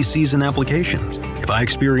of early season applications. If I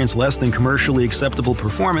experience less than commercially acceptable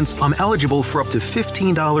performance, I'm eligible for up to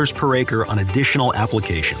 $15 per acre on additional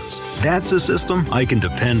applications. That's a system I can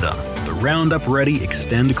depend on. The Roundup Ready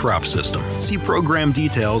Extend crop system. See program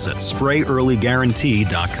details at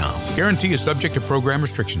sprayearlyguarantee.com. Guarantee is subject to program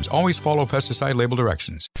restrictions. Always follow pesticide label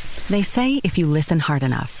directions. They say if you listen hard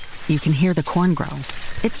enough, you can hear the corn grow.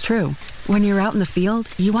 It's true. When you're out in the field,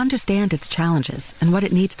 you understand its challenges and what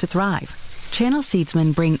it needs to thrive. Channel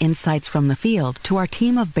Seedsmen bring insights from the field to our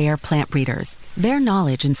team of Bayer plant breeders. Their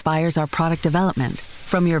knowledge inspires our product development.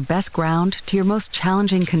 From your best ground to your most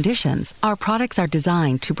challenging conditions, our products are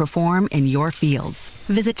designed to perform in your fields.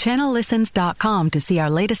 Visit channellistens.com to see our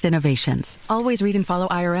latest innovations. Always read and follow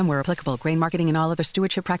IRM where applicable, grain marketing and all other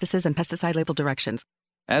stewardship practices and pesticide label directions.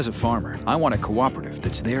 As a farmer, I want a cooperative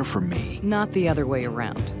that's there for me. Not the other way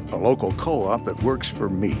around. A local co-op that works for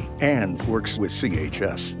me and works with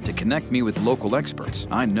CHS. To connect me with local experts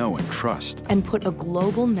I know and trust. And put a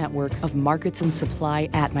global network of markets and supply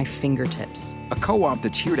at my fingertips. A co-op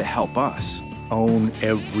that's here to help us. Own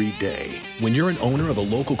every day. When you're an owner of a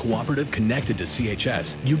local cooperative connected to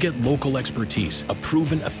CHS, you get local expertise, a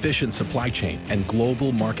proven efficient supply chain, and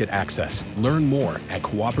global market access. Learn more at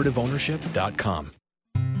cooperativeownership.com.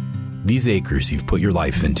 These acres you've put your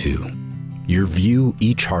life into, your view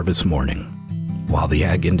each harvest morning. While the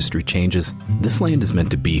ag industry changes, this land is meant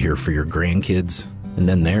to be here for your grandkids and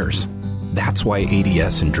then theirs. That's why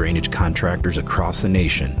ADS and drainage contractors across the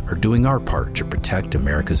nation are doing our part to protect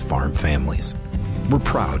America's farm families. We're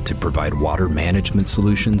proud to provide water management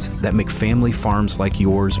solutions that make family farms like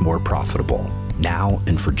yours more profitable. now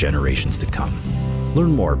and for generations to come.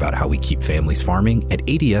 Learn more about how we keep families farming at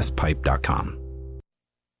adspipe.com.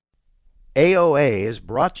 AOA is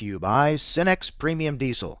brought to you by Cenex Premium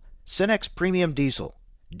Diesel. Cenex Premium Diesel.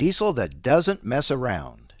 Diesel that doesn't mess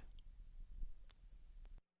around.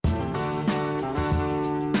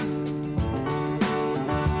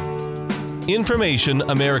 Information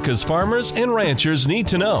America's farmers and ranchers need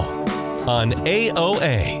to know on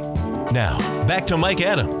AOA. Now, back to Mike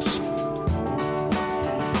Adams.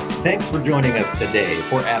 Thanks for joining us today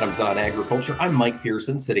for Adams on Agriculture. I'm Mike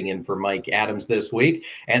Pearson, sitting in for Mike Adams this week,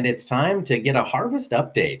 and it's time to get a harvest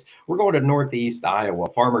update. We're going to Northeast Iowa.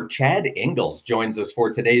 Farmer Chad Ingles joins us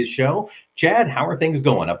for today's show. Chad, how are things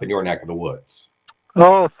going up in your neck of the woods?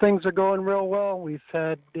 Oh, things are going real well. We've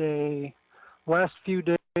had last few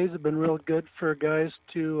days have been real good for guys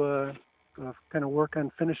to kind of work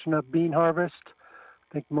on finishing up bean harvest.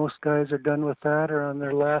 I think most guys are done with that or on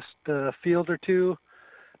their last field or two.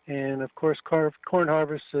 And of course, corn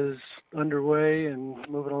harvest is underway and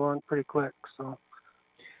moving along pretty quick. So,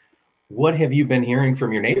 what have you been hearing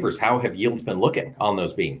from your neighbors? How have yields been looking on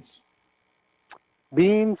those beans?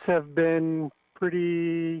 Beans have been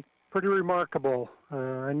pretty remarkable.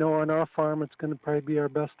 I know on our farm it's going to probably be our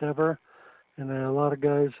best ever, and a lot of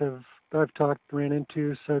guys I've ran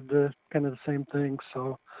into said kind of the same thing.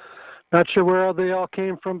 So, not sure where they all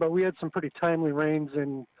came from, but we had some pretty timely rains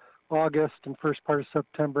in August and first part of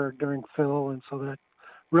September during fill, and so that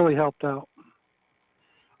really helped out.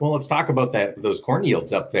 Well, let's talk about those corn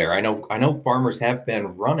yields up there. I know farmers have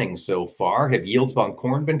been running so far. Have yields on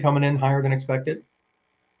corn been coming in higher than expected?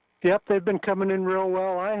 Yep, they've been coming in real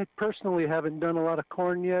well. I personally haven't done a lot of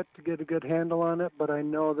corn yet to get a good handle on it, but I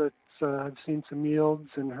know that I've seen some yields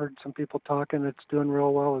and heard some people talking. It's doing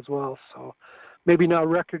real well as well. So maybe not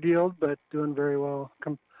record yield, but doing very well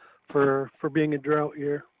for being a drought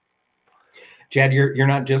year. Chad, you're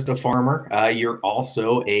not just a farmer. You're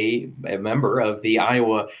also a member of the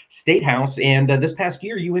Iowa State House. And this past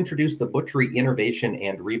year, you introduced the Butchery Innovation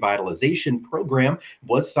and Revitalization Program.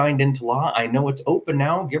 Was signed into law. I know it's open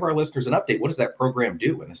now. Give our listeners an update. What does that program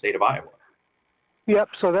do in the state of Iowa? Yep.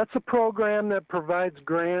 So that's a program that provides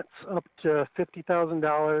grants up to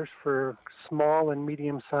 $50,000 for small and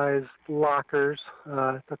medium-sized lockers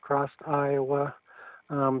across Iowa.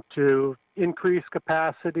 To increase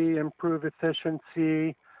capacity, improve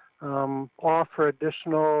efficiency, offer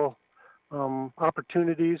additional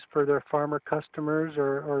opportunities for their farmer customers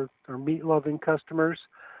or meat-loving customers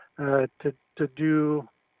to do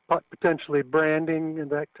potentially branding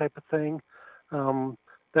and that type of thing.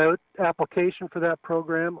 The application for that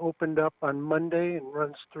program opened up on Monday and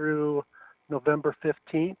runs through November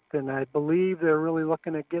 15th, and I believe they're really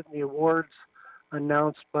looking at getting the awards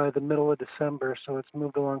announced by the middle of December, so it's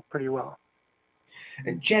moved along pretty well.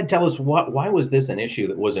 And Chad, tell us why was this an issue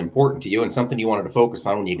that was important to you and something you wanted to focus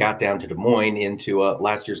on when you got down to Des Moines into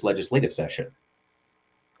last year's legislative session?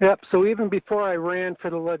 Yep, so even before I ran for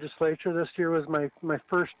the legislature, this year was my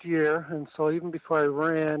first year, and so even before I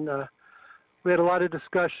ran, we had a lot of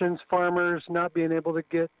discussions, farmers not being able to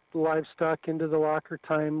get livestock into the locker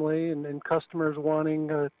timely and customers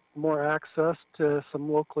wanting more access to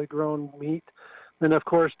some locally grown meat. And of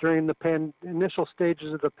course, during the initial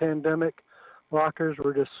stages of the pandemic, lockers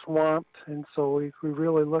were just swamped, and so we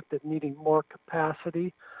really looked at needing more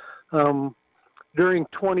capacity. During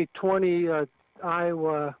 2020,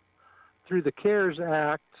 Iowa, through the CARES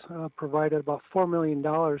Act, provided about $4 million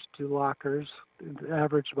to lockers,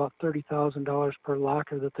 averaged about $30,000 per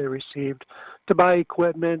locker that they received to buy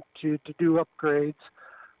equipment, to do upgrades.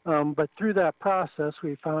 But through that process,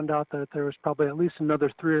 we found out that there was probably at least another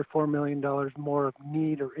 $3 or $4 million more of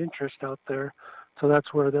need or interest out there. So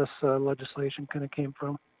that's where this legislation kind of came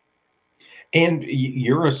from. And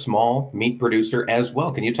you're a small meat producer as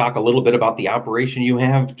well. Can you talk a little bit about the operation you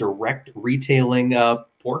have, direct retailing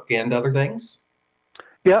pork and other things?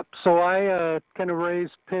 Yep. So I kind of raise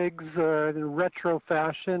pigs in retro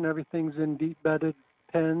fashion. Everything's in deep bedded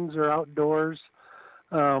pens or outdoors,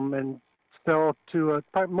 and sell to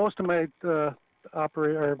most of my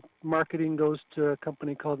marketing goes to a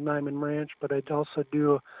company called Nyman Ranch, but I also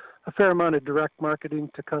do a fair amount of direct marketing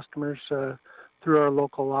to customers through our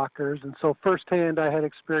local lockers. And so firsthand, I had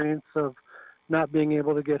experience of not being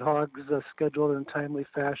able to get hogs scheduled in a timely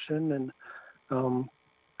fashion, and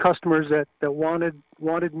customers that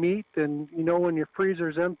wanted meat. And when your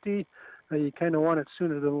freezer's empty, you kind of want it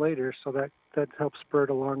sooner than later. So that helped spur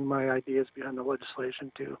along my ideas behind the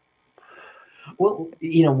legislation too. Well,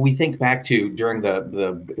 we think back to during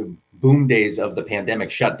the boom days of the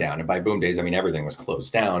pandemic shutdown, and by boom days, I mean everything was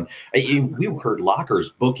closed down, we heard lockers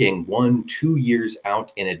booking 1-2 years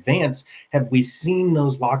out in advance. Have we seen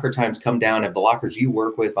those locker times come down? Have the lockers you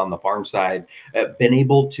work with on the farm side been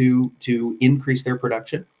able to increase their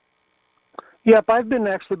production? Yep, I've been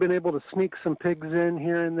able to sneak some pigs in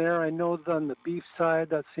here and there. I know on the beef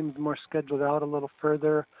side that seems more scheduled out a little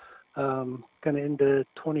further, kind of into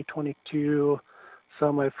 2022.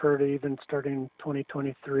 Some I've heard even starting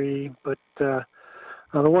 2023. But the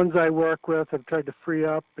ones I work with, I've tried to free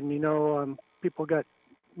up, and people got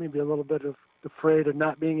maybe a little bit afraid of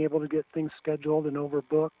not being able to get things scheduled and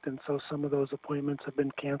overbooked, and so some of those appointments have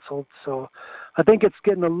been canceled. So I think it's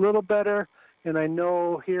getting a little better. And I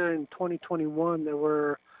know here in 2021, there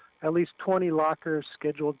were at least 20 lockers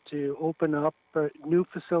scheduled to open up new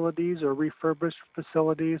facilities or refurbished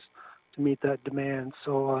facilities to meet that demand.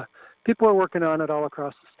 So people are working on it all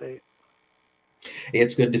across the state.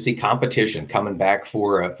 It's good to see competition coming back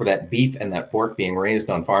for that beef and that pork being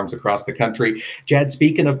raised on farms across the country. Jad,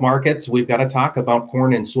 speaking of markets, we've got to talk about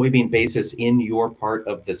corn and soybean basis in your part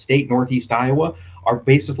of the state, Northeast Iowa. Are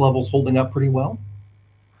basis levels holding up pretty well?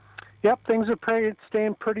 Yep, things are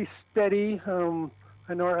staying pretty steady.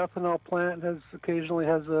 I know our ethanol plant occasionally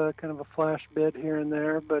has a kind of a flash bid here and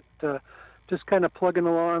there, but just kind of plugging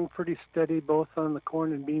along pretty steady both on the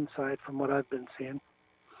corn and bean side from what I've been seeing.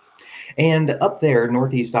 And up there,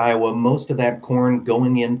 Northeast Iowa, most of that corn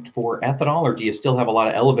going in for ethanol, or do you still have a lot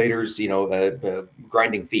of elevators,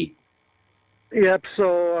 grinding feed? Yep,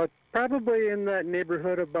 so probably in that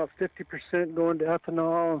neighborhood, about 50% going to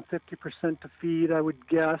ethanol and 50% to feed, I would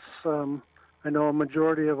guess. I know a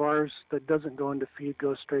majority of ours that doesn't go into feed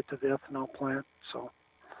goes straight to the ethanol plant. So,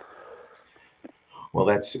 well,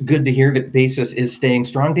 that's good to hear that basis is staying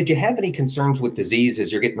strong. Did you have any concerns with disease as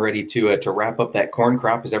you're getting ready to wrap up that corn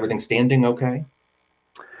crop? Is everything standing okay?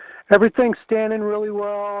 Everything's standing really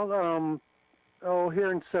well.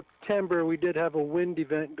 Here in September, we did have a wind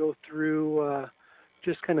event go through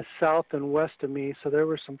just kind of south and west of me. So there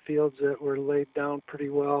were some fields that were laid down pretty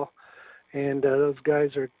well. And those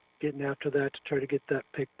guys are getting after that to try to get that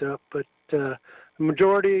picked up. But the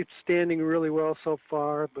majority standing really well so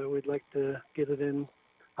far, but we'd like to get it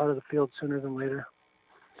out of the field sooner than later.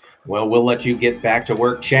 Well, we'll let you get back to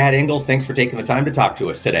work. Chad Ingles, thanks for taking the time to talk to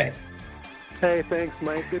us today. Hey, thanks,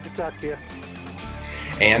 Mike. Good to talk to you.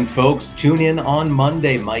 And folks, tune in on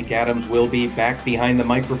Monday. Mike Adams will be back behind the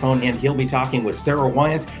microphone, and he'll be talking with Sarah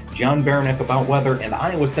Wyant, John Baranek about weather, and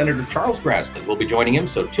Iowa Senator Charles Grassley will be joining him.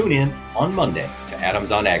 So tune in on Monday to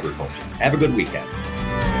Adams on Agriculture. Have a good weekend.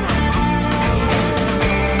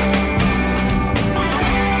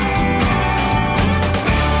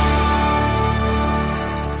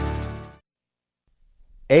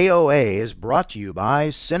 AOA is brought to you by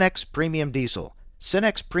Cenex Premium Diesel.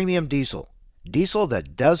 Cenex Premium Diesel. Diesel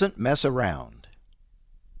that doesn't mess around.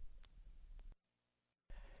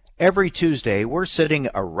 Every Tuesday, we're sitting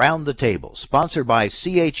around the table, sponsored by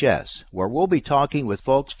CHS, where we'll be talking with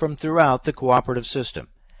folks from throughout the cooperative system.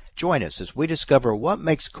 Join us as we discover what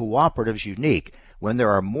makes cooperatives unique when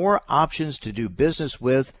there are more options to do business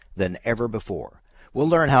with than ever before. We'll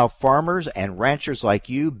learn how farmers and ranchers like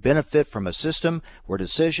you benefit from a system where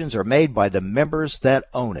decisions are made by the members that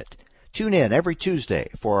own it. Tune in every Tuesday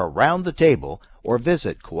for Around the Table or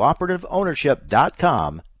visit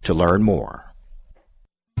cooperativeownership.com to learn more.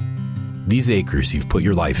 These acres you've put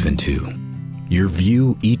your life into, your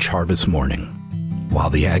view each harvest morning. While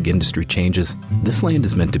the ag industry changes, this land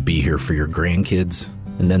is meant to be here for your grandkids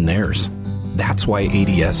and then theirs. That's why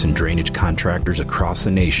ADS and drainage contractors across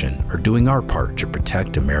the nation are doing our part to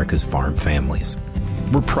protect America's farm families.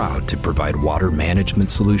 We're proud to provide water management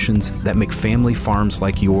solutions that make family farms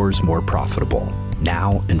like yours more profitable,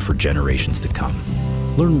 now and for generations to come.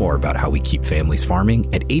 Learn more about how we keep families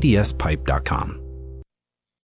farming at adspipe.com.